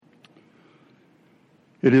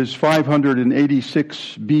It is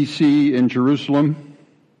 586 BC in Jerusalem.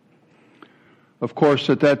 Of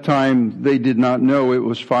course, at that time, they did not know it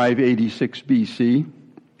was 586 BC.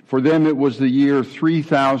 For them, it was the year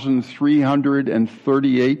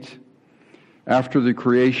 3338 after the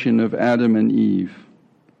creation of Adam and Eve.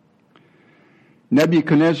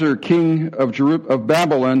 Nebuchadnezzar, king of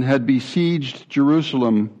Babylon, had besieged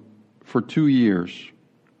Jerusalem for 2 years.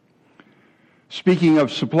 Speaking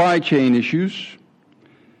of supply chain issues,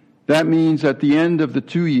 that means at the end of the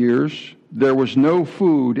 2 years, there was no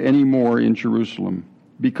food anymore in Jerusalem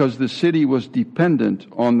because the city was dependent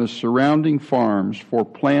on the surrounding farms for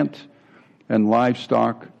plant and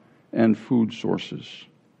livestock and food sources.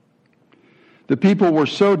 The people were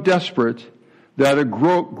so desperate that a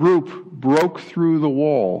group broke through the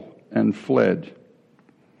wall and fled.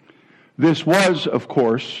 This was, of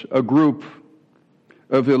course, a group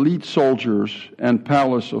of elite soldiers and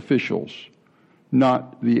palace officials,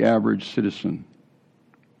 not the average citizen.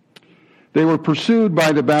 They were pursued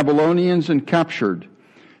by the Babylonians and captured.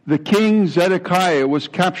 The king Zedekiah was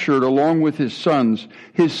captured along with his sons.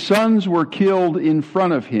 His sons were killed in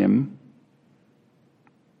front of him,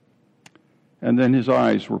 and then his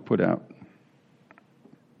eyes were put out.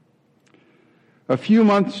 A few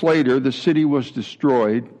months later, the city was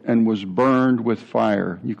destroyed and was burned with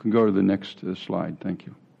fire. You can go to the next slide. Thank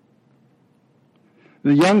you.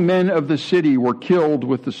 The young men of the city were killed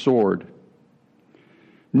with the sword.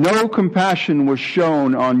 No compassion was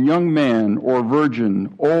shown on young man or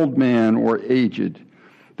virgin, old man or aged.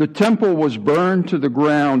 The temple was burned to the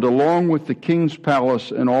ground along with the king's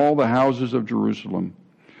palace and all the houses of Jerusalem.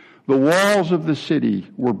 The walls of the city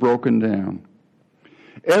were broken down.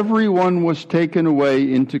 Everyone was taken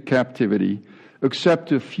away into captivity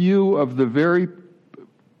except a few of the very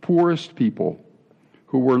poorest people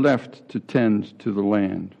who were left to tend to the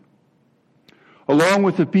land. Along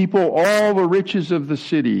with the people, all the riches of the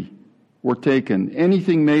city were taken,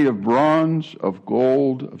 anything made of bronze, of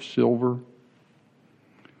gold, of silver.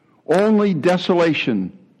 Only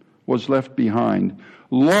desolation was left behind.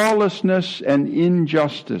 Lawlessness and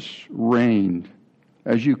injustice reigned.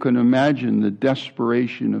 As you can imagine, the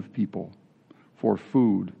desperation of people for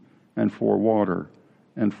food and for water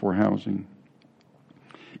and for housing.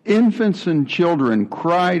 Infants and children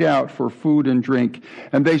cried out for food and drink,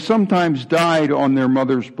 and they sometimes died on their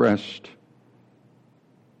mother's breast.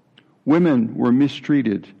 Women were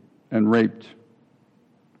mistreated and raped.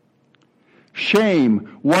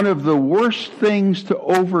 Shame, one of the worst things to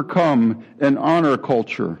overcome in honor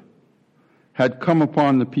culture, had come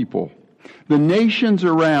upon the people. The nations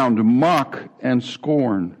around mock and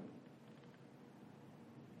scorn.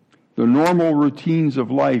 The normal routines of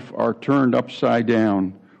life are turned upside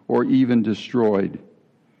down or even destroyed.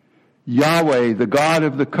 Yahweh, the God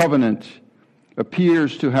of the covenant,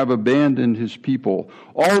 appears to have abandoned his people.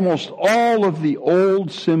 Almost all of the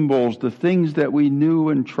old symbols, the things that we knew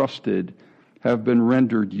and trusted, have been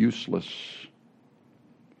rendered useless.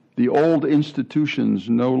 The old institutions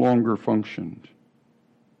no longer functioned.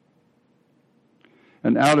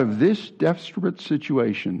 And out of this desperate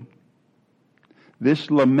situation, this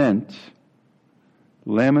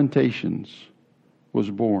Lamentations, was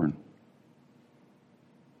born.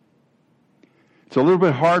 It's a little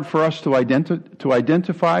bit hard for us to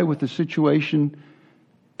identify with the situation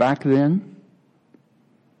back then,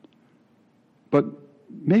 but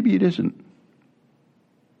maybe it isn't.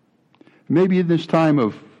 Maybe in this time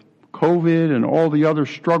of COVID and all the other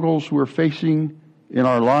struggles we're facing in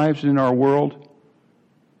our lives, in our world,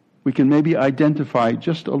 we can maybe identify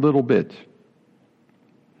just a little bit.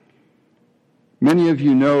 Many of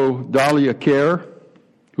you know Dahlia Kerr,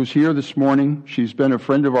 who's here this morning. She's been a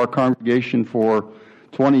friend of our congregation for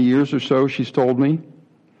 20 years or so, she's told me.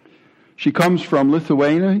 She comes from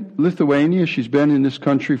Lithuania. She's been in this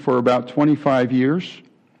country for about 25 years.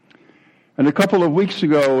 And a couple of weeks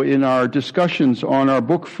ago in our discussions on our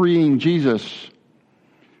book, Freeing Jesus,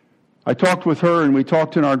 I talked with her and we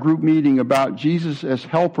talked in our group meeting about Jesus as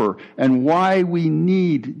helper and why we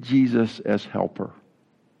need Jesus as helper.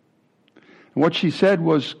 And what she said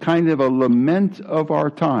was kind of a lament of our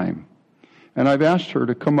time. And I've asked her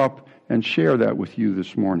to come up and share that with you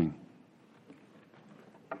this morning.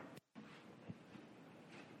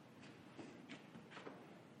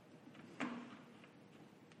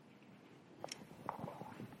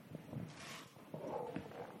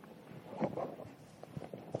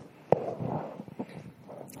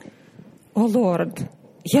 Oh Lord,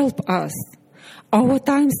 help us. Our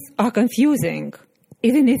times are confusing,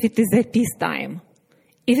 even if it is a peacetime,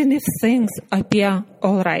 even if things appear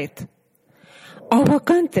all right. Our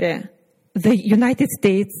country, the United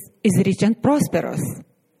States, is rich and prosperous,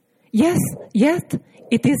 Yes, yet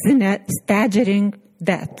it is in a staggering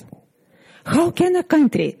debt. How can a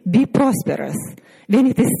country be prosperous when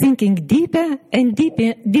it is sinking deeper and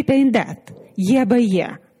deeper in debt, year by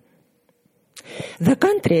year? The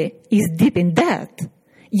country is deep in debt,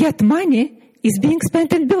 yet money is being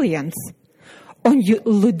spent in billions on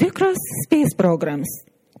ludicrous space programs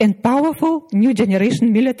and powerful new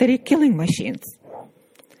generation military killing machines.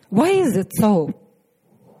 Why is it so?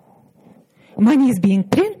 Money is being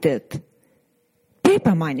printed,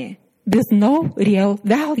 paper money, with no real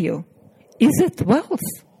value. Is it wealth?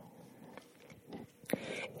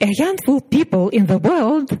 A handful of people in the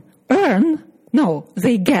world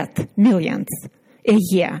they get millions a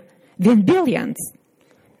year, then billions.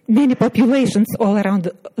 Many populations all around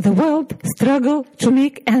the world struggle to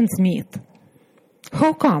make ends meet.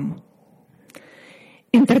 How come?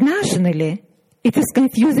 Internationally, it is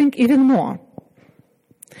confusing even more.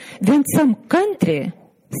 When some country,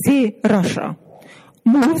 say Russia,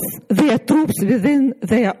 moves their troops within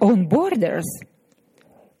their own borders,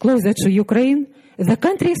 closer to Ukraine, the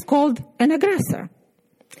country is called an aggressor.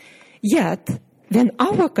 Yet, when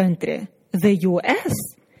our country, the US,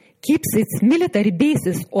 keeps its military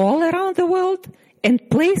bases all around the world and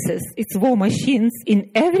places its war machines in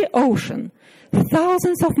every ocean,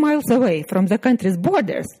 thousands of miles away from the country's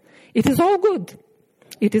borders, it is all good.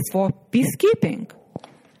 It is for peacekeeping.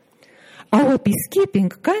 Our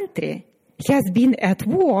peacekeeping country has been at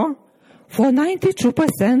war for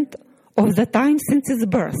 92% of the time since its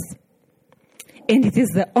birth. And it is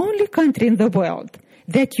the only country in the world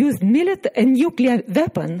that used a nuclear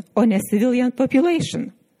weapon on a civilian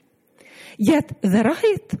population. Yet the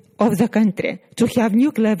right of the country to have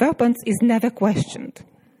nuclear weapons is never questioned.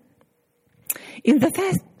 In the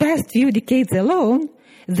past few decades alone,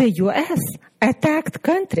 the US attacked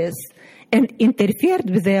countries and interfered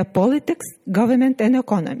with their politics, government, and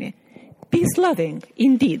economy. Peace-loving,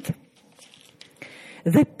 indeed.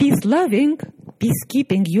 The peace-loving,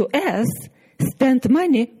 peacekeeping US spent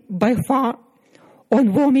money by far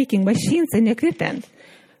on war-making machines and equipment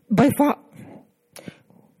by far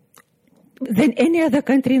than any other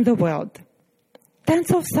country in the world. Tens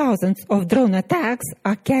of thousands of drone attacks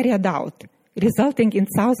are carried out, resulting in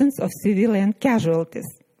thousands of civilian casualties.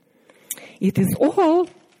 It is all,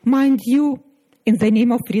 mind you, in the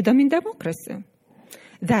name of freedom and democracy.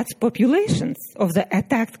 That populations of the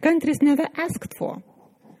attacked countries never asked for.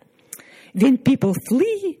 When people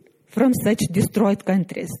flee from such destroyed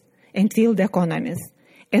countries and failed economies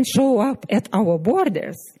and show up at our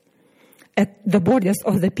borders, at the borders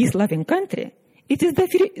of the peace-loving country, it is the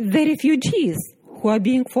refugees who are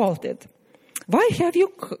being faulted. Why have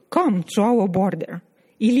you come to our border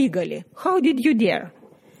illegally? How did you dare?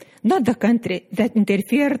 Not the country that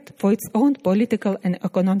interfered for its own political and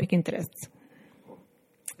economic interests.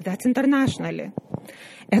 That's internationally.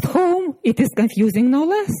 At home, it is confusing no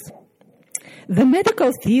less. The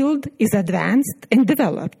medical field is advanced and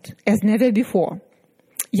developed as never before.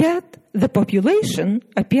 Yet, the population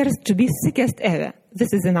appears to be sickest ever.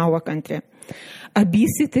 This is in our country.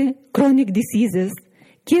 Obesity, chronic diseases,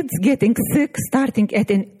 kids getting sick starting at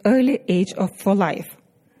an early age for life.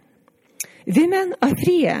 Women are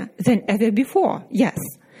freer than ever before, yes.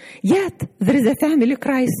 Yet, there is a family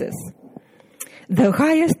crisis. The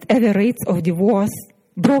highest ever rates of divorce,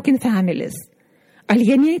 broken families,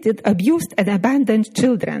 alienated, abused, and abandoned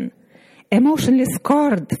children, emotionally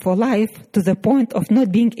scarred for life to the point of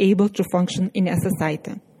not being able to function in a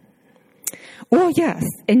society. Oh yes,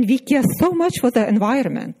 and we care so much for the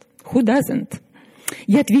environment. Who doesn't?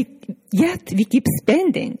 Yet we keep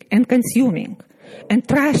spending and consuming and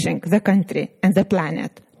trashing the country and the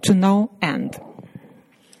planet to no end.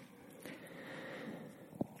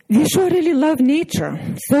 We sure really love nature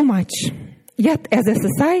so much. Yet as a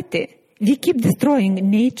society, we keep destroying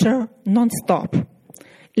nature non-stop.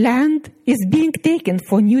 Land is being taken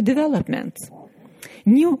for new developments.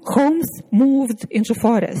 New homes moved into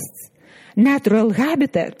forests. Natural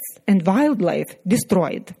habitats and wildlife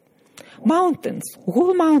destroyed. Mountains,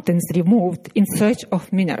 whole mountains removed in search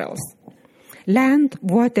of minerals. Land,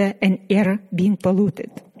 water, and air being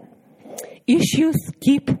polluted. Issues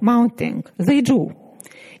keep mounting. They do.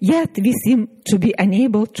 Yet we seem to be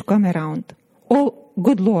unable to come around. Oh,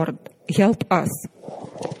 good Lord, help us.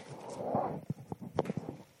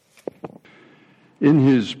 In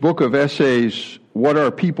his book of essays, What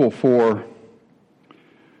Are People For?,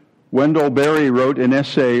 Wendell Berry wrote an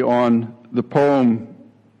essay on the poem,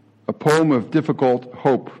 A Poem of Difficult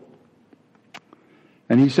Hope.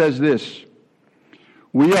 And he says this: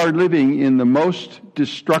 we are living in the most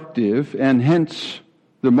destructive and hence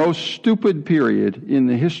the most stupid period in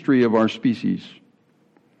the history of our species.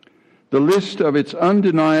 The list of its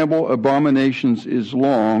undeniable abominations is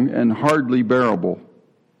long and hardly bearable.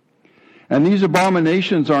 And these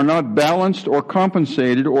abominations are not balanced or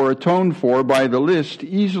compensated or atoned for by the list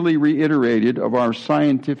easily reiterated of our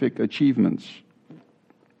scientific achievements.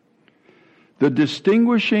 The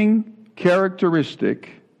distinguishing characteristic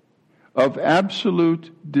of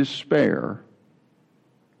absolute despair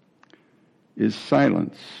is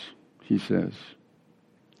silence, he says.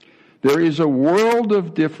 There is a world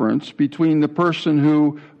of difference between the person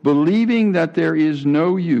who, believing that there is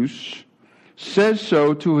no use, says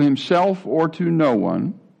so to himself or to no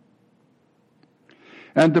one,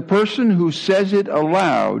 and the person who says it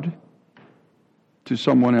aloud to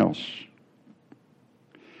someone else.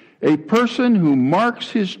 A person who marks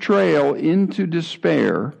his trail into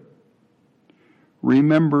despair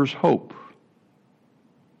remembers hope,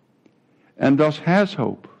 and thus has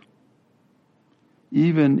hope,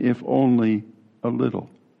 even if only a little.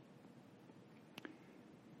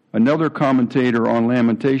 Another commentator on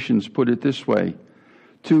Lamentations put it this way: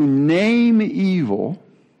 to name evil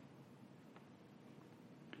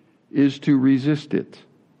is to resist it,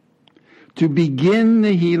 to begin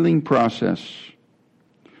the healing process,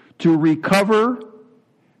 to recover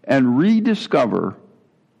and rediscover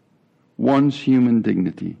one's human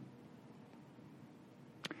dignity.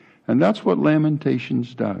 And that's what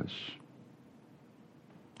Lamentations does.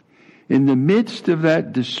 In the midst of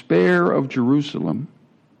that despair of Jerusalem,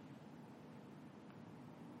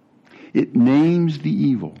 it names the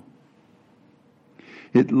evil.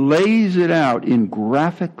 It lays it out in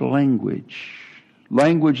graphic language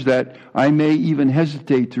that I may even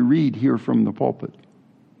hesitate to read here from the pulpit.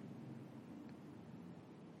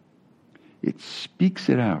 It speaks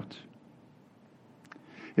it out.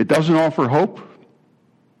 It doesn't offer hope.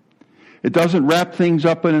 It doesn't wrap things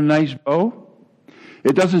up in a nice bow.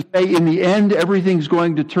 It doesn't say in the end everything's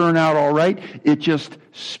going to turn out all right. It just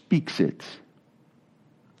speaks it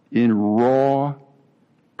in raw,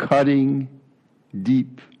 cutting,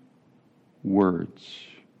 deep words.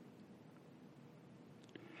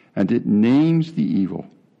 And it names the evil.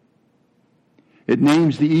 It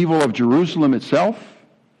names the evil of Jerusalem itself.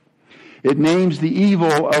 It names the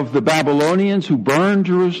evil of the Babylonians who burned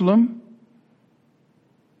Jerusalem.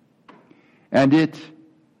 And it,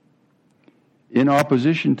 in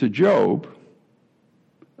opposition to Job,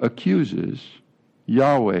 accuses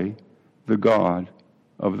Yahweh, the God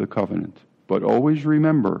of the covenant. But always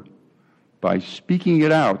remember, by speaking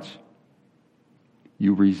it out,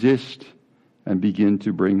 you resist and begin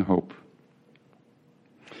to bring hope.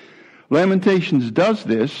 Lamentations does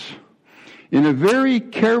this in a very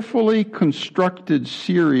carefully constructed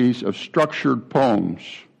series of structured poems.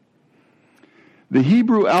 The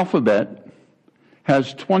Hebrew alphabet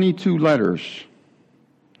has 22 letters.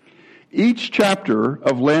 Each chapter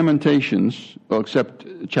of Lamentations, well, except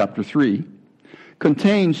chapter 3,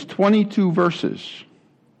 contains 22 verses.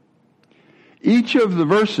 Each of the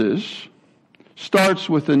verses starts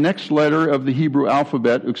with the next letter of the Hebrew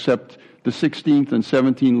alphabet, except the 16th and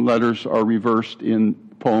 17th letters are reversed in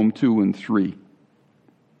poem 2 and 3.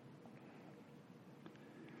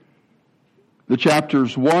 The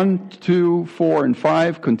chapters 1, 2, 4, and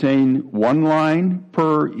 5 contain one line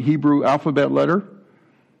per Hebrew alphabet letter.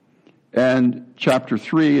 And chapter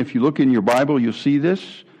 3, if you look in your Bible, you'll see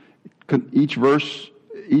this. Each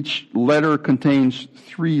letter contains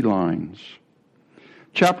 3 lines.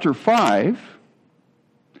 Chapter 5,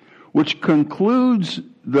 which concludes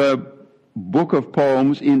the book of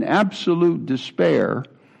poems in absolute despair,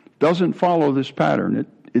 doesn't follow this pattern.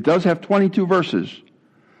 It does have 22 verses,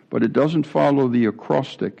 but it doesn't follow the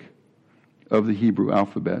acrostic of the Hebrew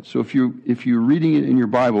alphabet. So if you're reading it in your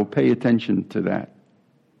Bible, pay attention to that.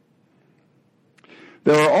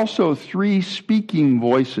 There are also 3 speaking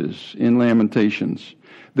voices in Lamentations.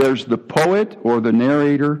 There's the poet or the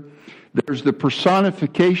narrator. There's the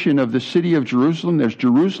personification of the city of Jerusalem. There's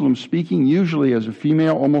Jerusalem speaking, usually as a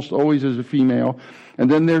female, almost always as a female. And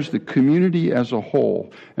then there's the community as a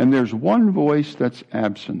whole. And there's one voice that's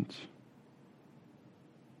absent.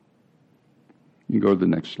 You can go to the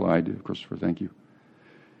next slide, Christopher, thank you.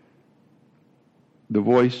 The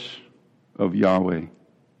voice of Yahweh,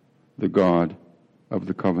 the God of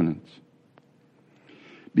the covenant.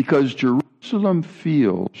 Because Jerusalem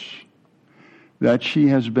feels that she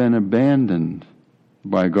has been abandoned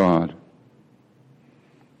by God.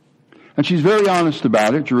 And she's very honest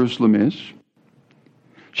about it, Jerusalem is.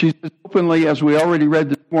 She says openly, as we already read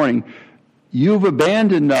this morning, you've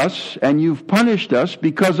abandoned us and you've punished us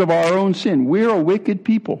because of our own sin. We're a wicked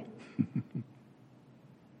people.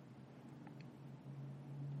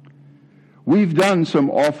 We've done some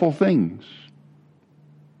awful things.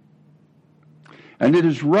 And it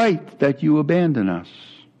is right that you abandon us.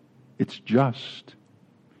 It's just.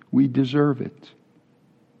 We deserve it.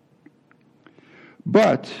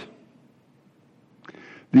 But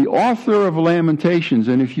the author of Lamentations,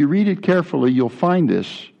 and if you read it carefully, you'll find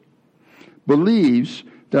this, believes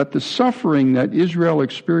that the suffering that Israel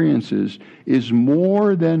experiences is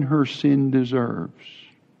more than her sin deserves.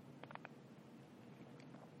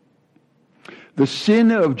 The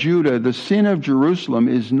sin of Judah, the sin of Jerusalem,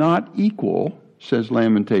 is not equal, says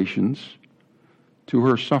Lamentations, to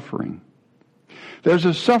her suffering. There's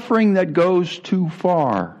a suffering that goes too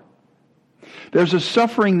far. There's a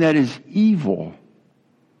suffering that is evil.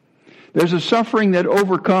 There's a suffering that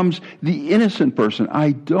overcomes the innocent person.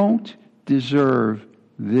 I don't deserve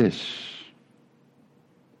this.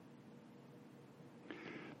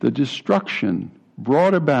 The destruction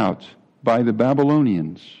brought about by the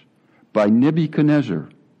Babylonians, by Nebuchadnezzar,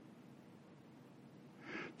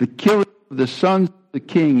 the killing of the sons of the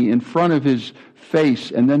king in front of his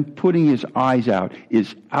face and then putting his eyes out,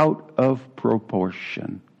 is out of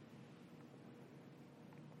proportion.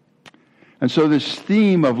 And so this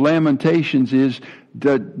theme of Lamentations is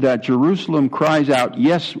that Jerusalem cries out,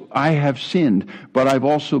 yes, I have sinned, but I've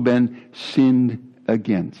also been sinned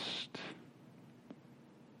against.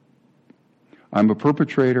 I'm a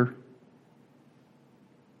perpetrator,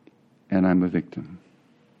 and I'm a victim.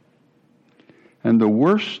 And the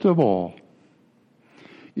worst of all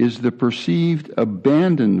is the perceived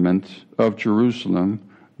abandonment of Jerusalem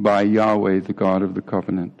by Yahweh, the God of the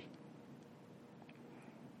covenant.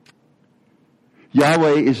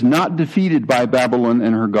 Yahweh is not defeated by Babylon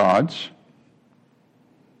and her gods.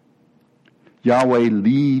 Yahweh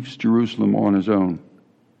leaves Jerusalem on his own.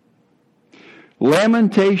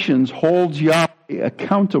 Lamentations holds Yahweh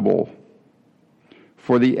accountable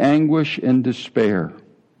for the anguish and despair.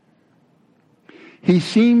 He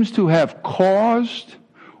seems to have caused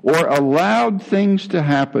or allowed things to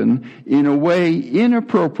happen in a way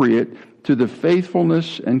inappropriate to the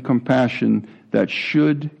faithfulness and compassion that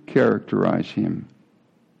should characterize him.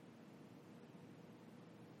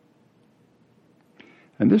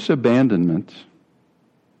 And this abandonment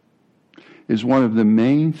is one of the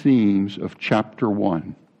main themes of chapter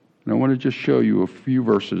 1. And I want to just show you a few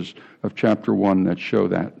verses of chapter 1 that show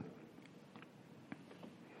that.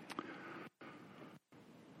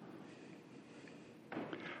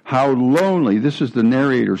 How lonely, this is the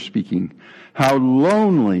narrator speaking, how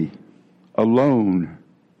lonely, alone,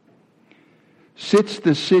 sits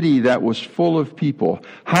the city that was full of people.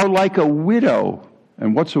 How like a widow,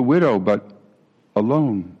 and what's a widow but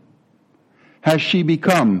alone, has she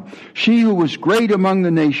become? She who was great among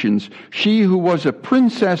the nations, she who was a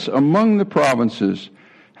princess among the provinces,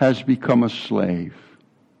 has become a slave.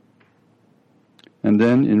 And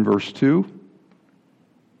then in verse 2,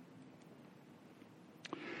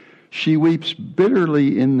 she weeps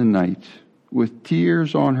bitterly in the night with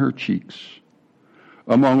tears on her cheeks.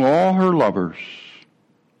 Among all her lovers,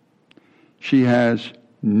 she has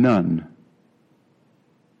none,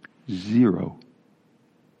 zero,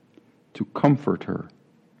 to comfort her.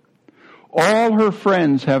 All her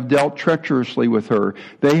friends have dealt treacherously with her.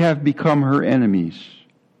 They have become her enemies.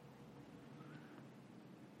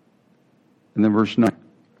 And then verse 9.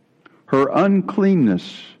 Her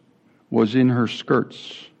uncleanness was in her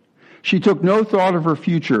skirts. She took no thought of her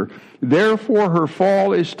future. Therefore her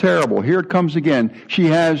fall is terrible. Here it comes again. She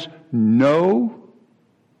has no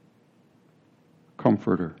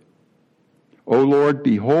comforter. O Lord,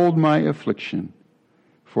 behold my affliction,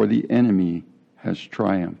 for the enemy has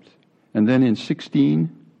triumphed. And then in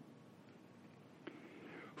 16,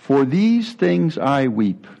 for these things I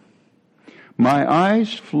weep. My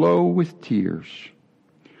eyes flow with tears.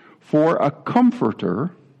 For a comforter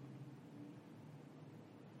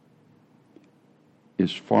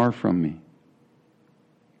is far from me,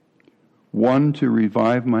 one to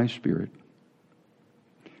revive my spirit.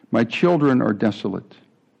 My children are desolate,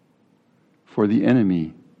 for the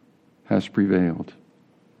enemy has prevailed.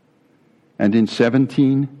 And in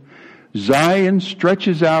 17, Zion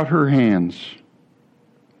stretches out her hands.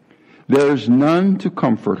 There is none to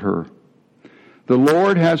comfort her. The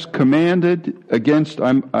Lord has commanded against,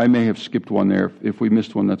 I may have skipped one there. If we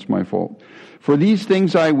missed one, that's my fault. For these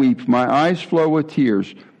things I weep, my eyes flow with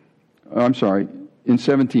tears. In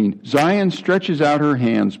 17, Zion stretches out her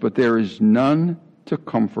hands, but there is none to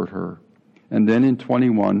comfort her. And then in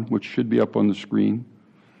 21, which should be up on the screen.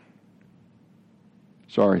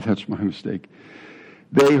 Sorry, that's my mistake.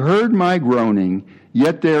 They heard my groaning,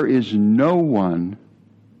 yet there is no one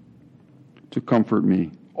to comfort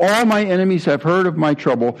me. All my enemies have heard of my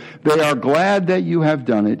trouble. They are glad that you have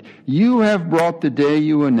done it. You have brought the day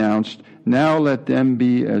you announced. Now let them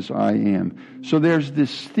be as I am. So there's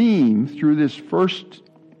this theme through this first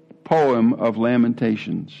poem of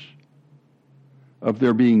Lamentations of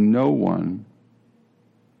there being no one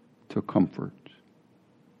to comfort.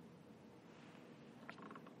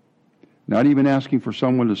 Not even asking for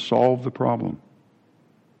someone to solve the problem.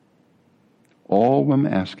 All I'm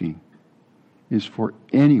asking is for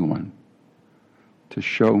anyone to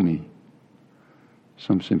show me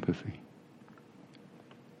some sympathy.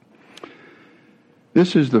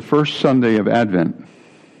 This is the first Sunday of Advent.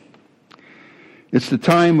 It's the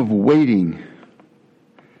time of waiting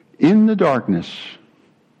in the darkness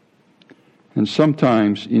and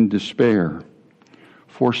sometimes in despair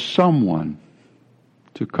for someone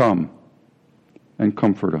to come and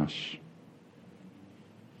comfort us.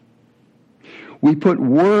 We put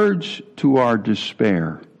words to our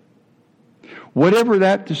despair, whatever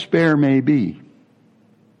that despair may be.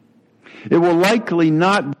 It will likely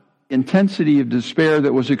not be the intensity of despair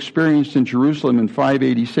that was experienced in Jerusalem in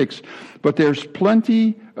 586, but there's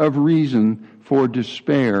plenty of reason for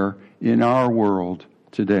despair in our world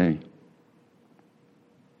today.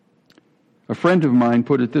 A friend of mine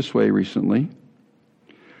put it this way recently: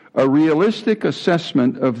 a realistic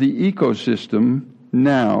assessment of the ecosystem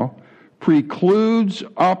now precludes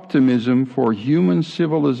optimism for human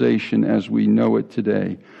civilization as we know it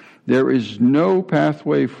today. There is no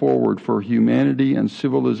pathway forward for humanity and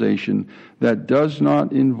civilization that does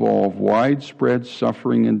not involve widespread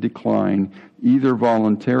suffering and decline, either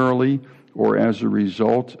voluntarily or as a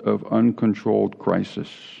result of uncontrolled crisis.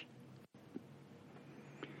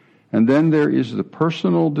 And then there is the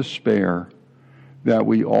personal despair that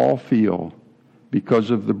we all feel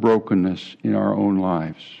because of the brokenness in our own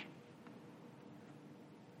lives.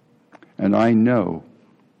 And I know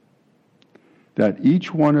that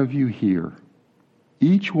each one of you here,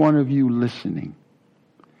 each one of you listening,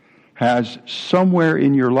 has somewhere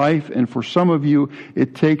in your life, and for some of you,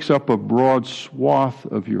 it takes up a broad swath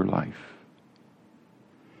of your life,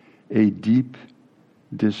 a deep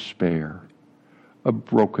despair, a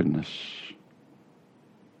brokenness.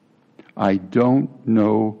 I don't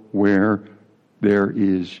know where there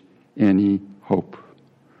is any hope.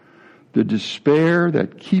 The despair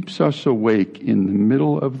that keeps us awake in the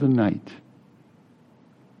middle of the night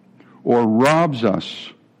or robs us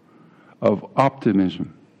of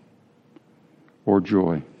optimism or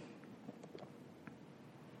joy.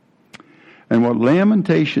 And what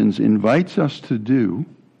Lamentations invites us to do,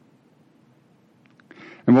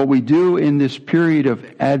 and what we do in this period of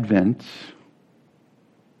Advent,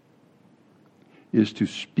 is to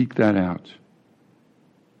speak that out,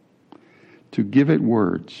 to give it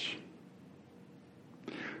words.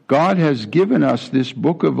 God has given us this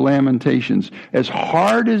book of Lamentations, as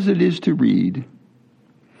hard as it is to read,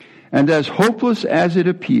 and as hopeless as it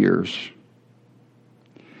appears,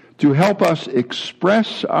 to help us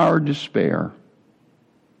express our despair.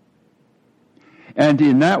 And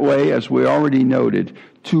in that way, as we already noted,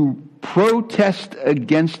 to protest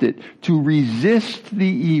against it, to resist the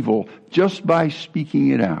evil just by speaking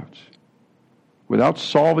it out, without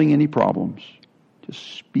solving any problems.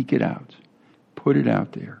 Just speak it out. Put it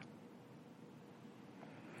out there.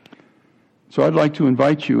 So I'd like to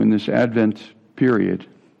invite you in this Advent period,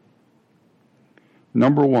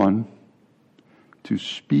 number one, to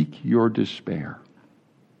speak your despair.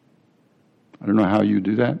 I don't know how you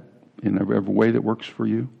do that, in every way that works for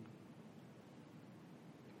you.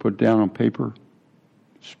 Put it down on paper,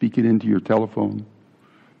 speak it into your telephone,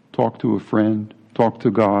 talk to a friend, talk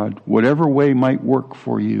to God, whatever way might work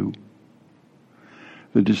for you.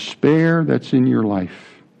 The despair that's in your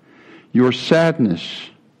life, your sadness,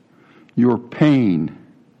 your pain,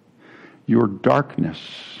 your darkness,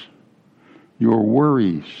 your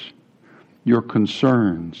worries, your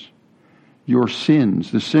concerns, your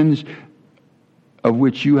sins, the sins of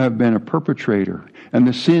which you have been a perpetrator, and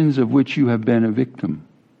the sins of which you have been a victim.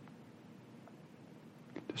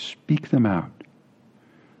 To speak them out,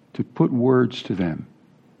 to put words to them.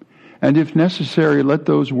 And if necessary, let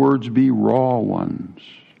those words be raw ones.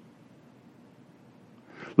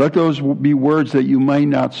 Let those be words that you may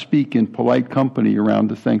not speak in polite company around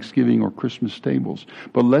the Thanksgiving or Christmas tables,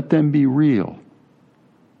 but let them be real.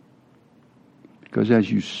 Because as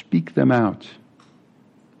you speak them out,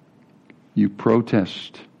 you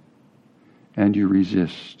protest and you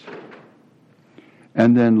resist.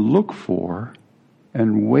 And then look for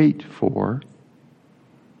and wait for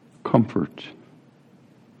comfort.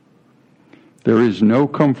 There is no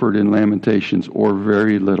comfort in Lamentations, or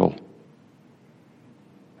very little.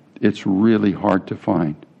 It's really hard to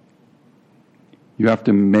find. You have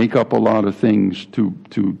to make up a lot of things to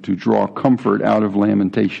draw comfort out of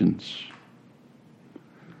Lamentations.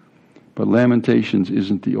 But Lamentations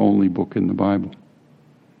isn't the only book in the Bible.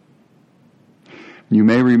 You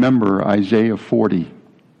may remember Isaiah 40.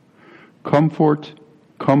 Comfort,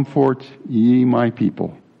 comfort ye my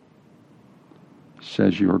people,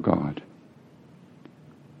 says your God.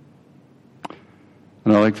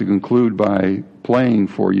 And I'd like to conclude by playing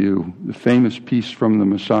for you the famous piece from the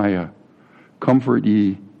Messiah, comfort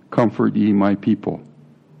ye my people.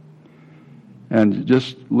 And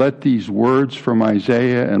just let these words from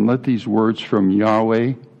Isaiah and let these words from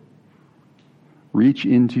Yahweh reach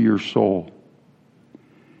into your soul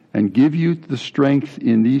and give you the strength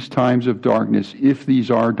in these times of darkness, if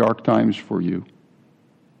these are dark times for you,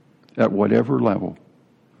 at whatever level,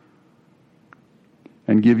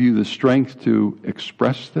 and give you the strength to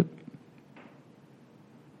express it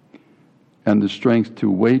and the strength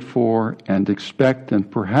to wait for and expect,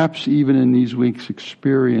 and perhaps even in these weeks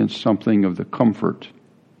experience something of the comfort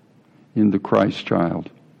in the Christ child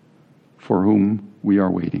for whom we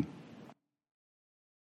are waiting.